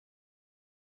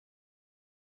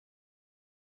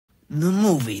The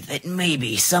movie that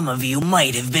maybe some of you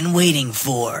might have been waiting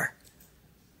for.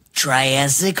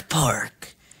 Triassic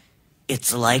Park.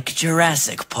 It's like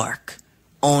Jurassic Park,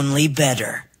 only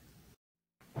better.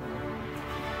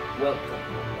 Welcome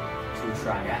to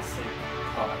Triassic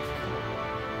Park.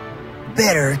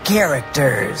 Better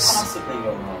characters. Possibly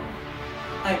go wrong.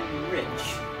 I'm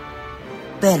rich.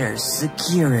 Better We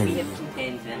security. have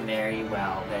contained them very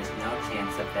well. There's no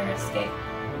chance of their escape.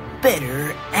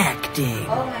 Better acting.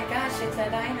 Oh my gosh, it's a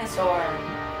dinosaur.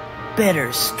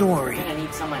 Better story. We're gonna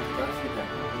need someone to go through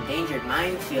the endangered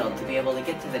minefield to be able to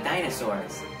get to the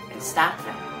dinosaurs and stop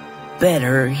them.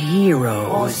 Better I'll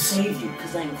heroes. save you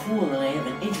because I'm cool and I have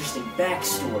an interesting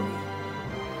backstory.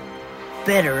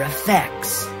 Better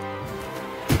effects.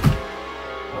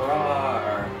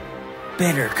 Roar.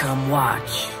 Better come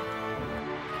watch.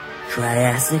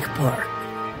 Triassic Park.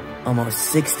 Almost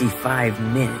 65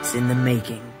 minutes in the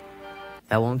making.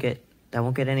 That won't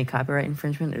get any copyright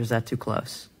infringement, or is that too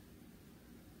close?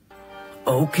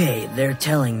 Okay, they're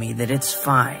telling me that it's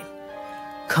fine.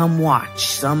 Come watch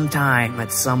sometime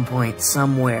at some point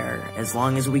somewhere, as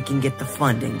long as we can get the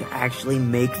funding to actually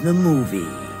make the movie.